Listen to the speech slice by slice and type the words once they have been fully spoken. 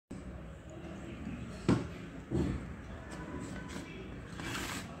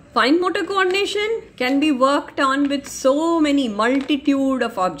Fine motor coordination can be worked on with so many multitude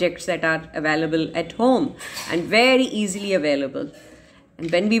of objects that are available at home and very easily available.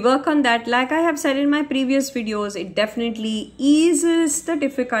 And when we work on that, like I have said in my previous videos, it definitely eases the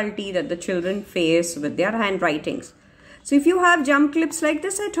difficulty that the children face with their handwritings. So if you have jump clips like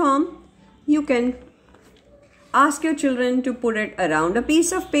this at home, you can ask your children to put it around a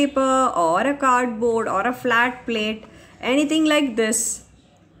piece of paper or a cardboard or a flat plate, anything like this.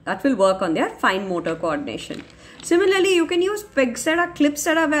 That will work on their fine motor coordination. Similarly, you can use pegs that are clips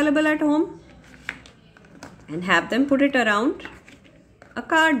that are available at home and have them put it around a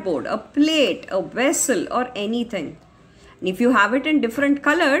cardboard, a plate, a vessel or anything. And if you have it in different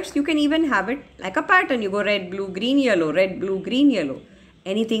colors, you can even have it like a pattern. You go red, blue, green, yellow, red, blue, green, yellow,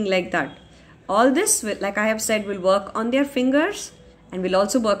 anything like that. All this, like I have said, will work on their fingers and will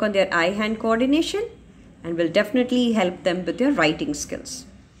also work on their eye-hand coordination and will definitely help them with their writing skills.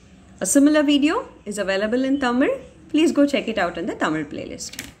 A similar video is available in Tamil. Please go check it out in the Tamil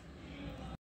playlist.